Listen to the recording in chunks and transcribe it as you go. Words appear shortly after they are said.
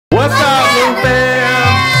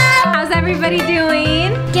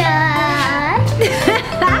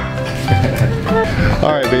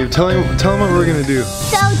Tell him what we're gonna do.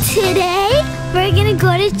 So today, we're gonna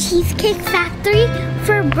go to Cheesecake Factory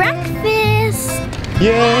for breakfast.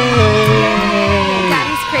 Yay!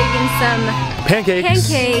 Daddy's craving some pancakes.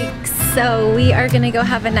 So we are gonna go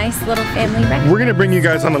have a nice little family breakfast. We're gonna bring you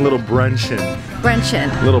guys on a little brunchin'.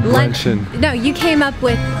 Little brunchin'. No, you came up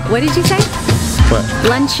with, what did you say? What?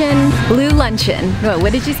 Luncheon, Lew luncheon.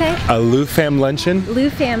 What did you say? A Lew Fam luncheon?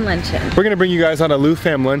 Lew Fam luncheon. We're gonna bring you guys on a Lew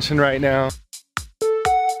Fam luncheon right now.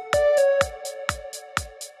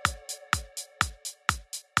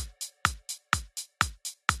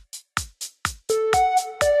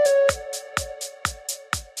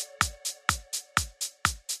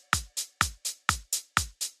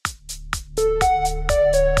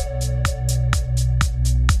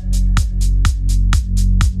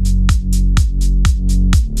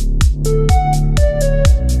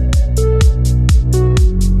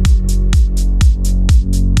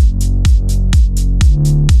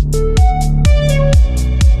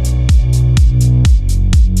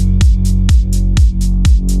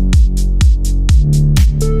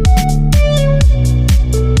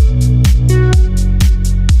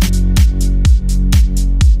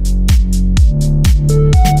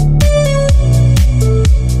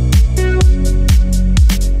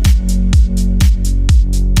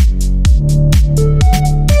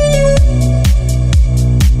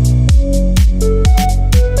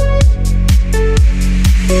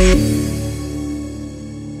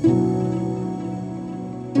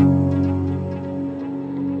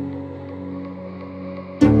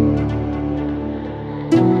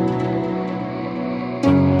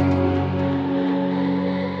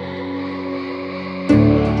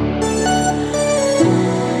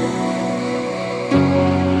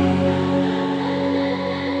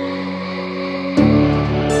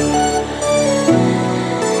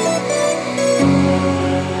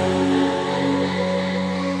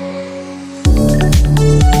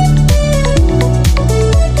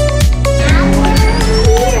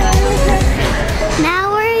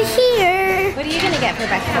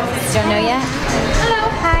 Don't know yet? Hello.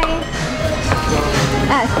 Hi.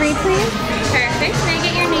 3 please. Perfect. May I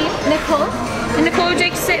get your name? Nicole. And Nicole, would you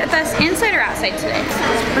like to sit with us inside or outside today?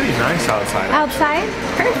 It's pretty nice outside. Outside?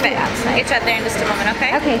 Perfect. Outside. Get you out there in just a moment,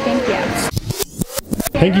 okay? Okay, thank you.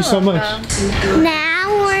 Thank you so much. Now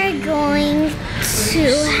we're going to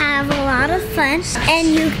have a lot of fun, and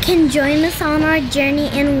you can join us on our journey,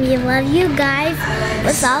 and we love you guys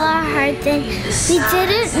with all our hearts. And we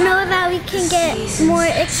didn't know that we can get more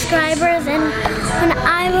subscribers, and when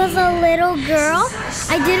I was a little girl,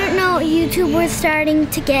 I didn't know YouTube was starting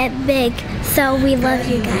to get big, so we love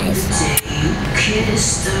you guys.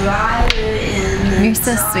 You're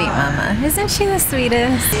so sweet, Mama. Isn't she the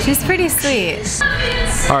sweetest? She's pretty sweet.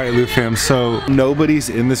 All right, Lew Fam, so nobody's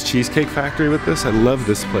in this Cheesecake Factory with us. I love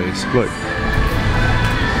this place. Look.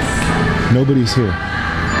 Nobody's here.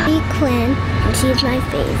 Quinn, and she's my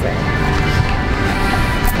favorite.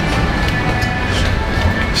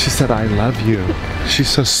 She said, I love you. She's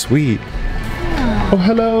so sweet. Oh,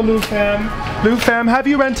 hello, Lew Fam. Lew Fam, have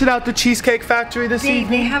you rented out the Cheesecake Factory this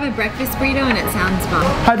evening? They have a breakfast burrito and it sounds bomb.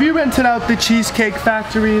 Have you rented out the Cheesecake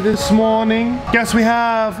Factory this morning? Yes, we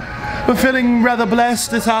have. We're feeling rather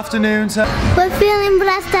blessed this afternoon. So. We're feeling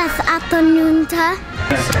blessed this afternoon,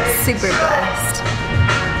 Super blessed.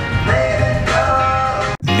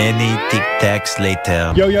 Many Tic Tacs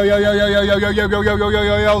later. Yo, yo, yo, yo, yo, yo, yo, yo, yo, yo, yo, yo, yo,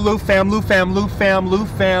 yo, yo, Lew Fam, Lew Fam, Lew Fam, Lew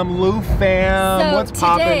Fam, Lew Fam. So what's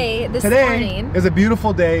poppin'? Today is a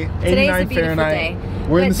beautiful day. 89 Fahrenheit.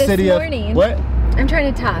 We're in the city of what? I'm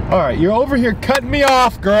trying to talk. All right, you're over here cutting me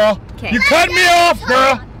off, girl. Okay. You're cutting me off,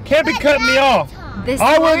 girl. Can't be cutting me off.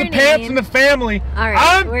 I wear the pants in the family. All right,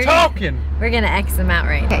 I'm talking. We're gonna X them out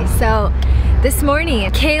right. Okay, so this morning,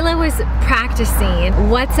 Kayla was practicing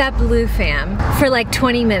What's Up Lew Fam for like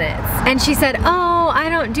 20 minutes. And she said, oh, I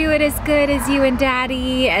don't do it as good as you and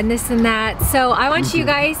Daddy and this and that. So I want you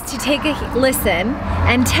guys to take a listen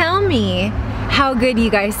and tell me how good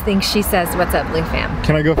you guys think she says What's Up Lew Fam.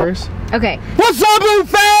 Can I go first? Okay. What's up, Lew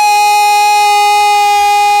Fam?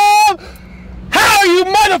 How are you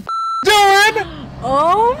doing?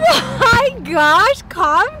 Oh my gosh,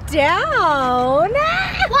 calm down.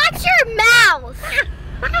 Watch your mouth!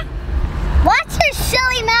 Watch your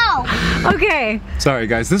silly mouth! Okay. Sorry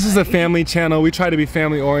guys, this is a family channel. We try to be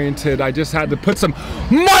family oriented. I just had to put some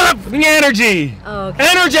motherfucking energy! Okay.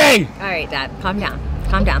 Energy! Alright, Dad, calm down.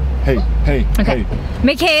 Calm down. Hey, hey, Okay. hey.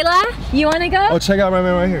 Michaela, you wanna go? Oh, check out my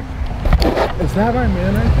man right here. Is that my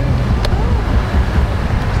man right there?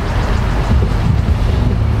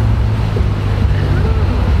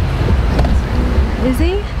 Is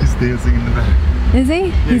he? He's dancing in the back. Is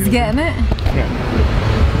he? He's getting it?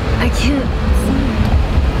 Yeah. I can't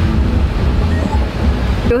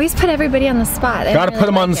see. You always put everybody on the spot. Gotta put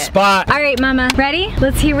them on the spot. All right, Mama. Ready?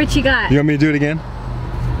 Let's hear what you got. You want me to do it again?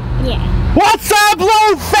 Yeah. What's up,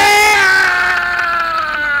 Lew Fam?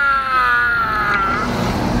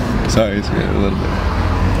 Sorry, it's a little bit.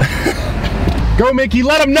 Go, Mickey,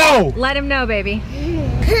 let him know! Let him know, baby.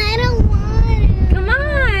 I don't want to. Come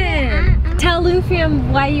on! Tell Lew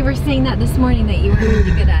Fam why you were saying that this morning, that you were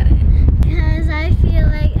really good at it. Because I feel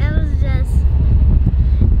like I was just,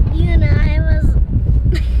 you know, I was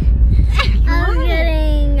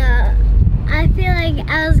getting, I feel like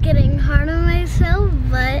I was getting hard on myself,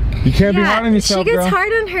 but. You can't be hard on yourself, she gets girl.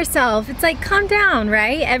 hard on herself. It's like, calm down,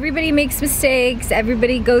 right? Everybody makes mistakes.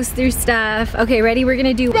 Everybody goes through stuff. Okay, ready? We're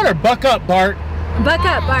gonna do. You better buck up, Bart. Buck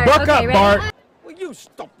up, Bart. Buck okay, up, ready? Bart. Will you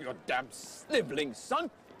stop your damn sniveling,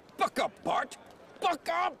 son? Buck up, Bart. Buck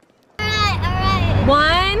up! Alright.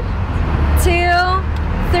 1, 2,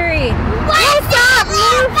 3. What's up,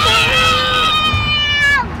 Lew Fam?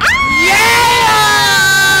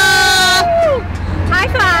 High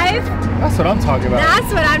five. That's what I'm talking about.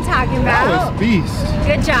 That's what I'm talking That about. was beast.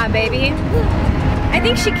 Good job, baby. I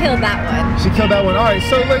think she killed that one. She killed that one. All right,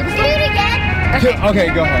 so look. Do it again.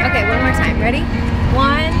 Okay, go ahead. Okay, one more time. Ready?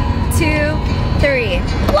 1, 2, 3.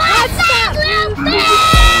 What's up, Lew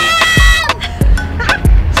Fam?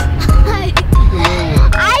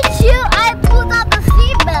 I pulled up a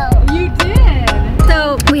seatbelt. You did.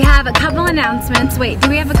 So we have a couple announcements. Wait, do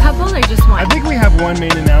we have a couple or just one? I think we have one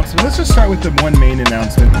main announcement. Let's just start with the one main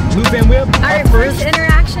announcement. Lew Fam, we have our first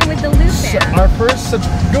interaction with the Lew Fam. Our first.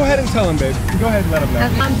 Go ahead and tell him, babe. Go ahead and let him know.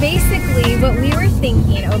 Basically, what we were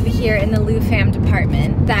thinking over here in the Lew Fam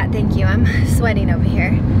department, thank you, I'm sweating over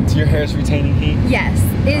here. So your hair's retaining heat? Yes,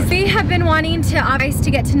 is we have been wanting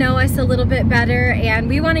to get to know us a little bit better, and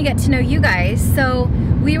we want to get to know you guys. So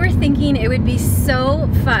we were thinking it would be so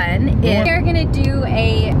fun if we're gonna do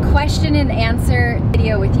a question and answer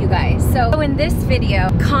video with you guys. So in this video,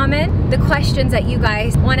 comment the questions that you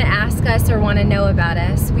guys want to ask us or want to know about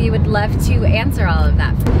us. We would love to answer all of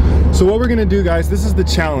that. So what we're gonna do, guys, this is the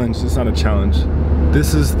challenge. It's not a challenge.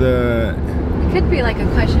 This is the... It could be like a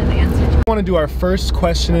question and answer. We want to do our first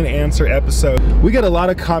question and answer episode. We get a lot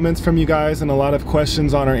of comments from you guys and a lot of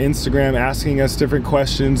questions on our Instagram asking us different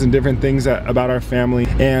questions and different things about our family.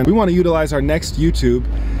 And we want to utilize our next YouTube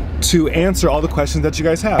to answer all the questions that you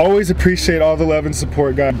guys have. Always appreciate all the love and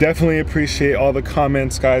support, guys. Definitely appreciate all the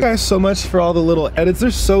comments, guys. Thank you guys so much for all the little edits.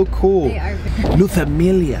 They're so cool. They are. Lew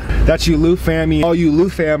Familia. That's you, Lew Fam. All you Lew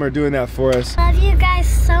Fam are doing that for us. Love you guys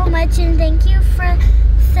so much, and thank you for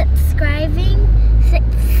subscribing,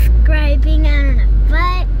 I don't know,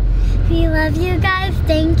 but we love you guys.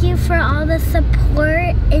 Thank you for all the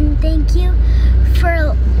support, and thank you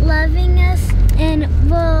for loving us, and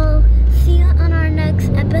we'll see you on our next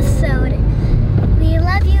episode. We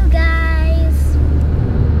love you guys.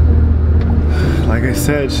 Like I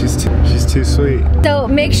said, she's too sweet. So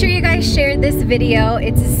make sure you guys share this video.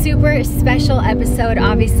 It's a super special episode,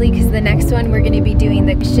 obviously, because the next one we're going to be doing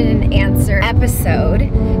the question and answer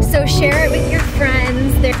episode. So share it with your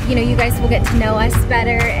friends. You know, you guys will get to know us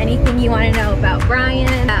better. Anything you want to know about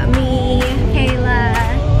Bryan, about me, Kayla,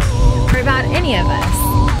 or about any of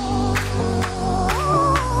us.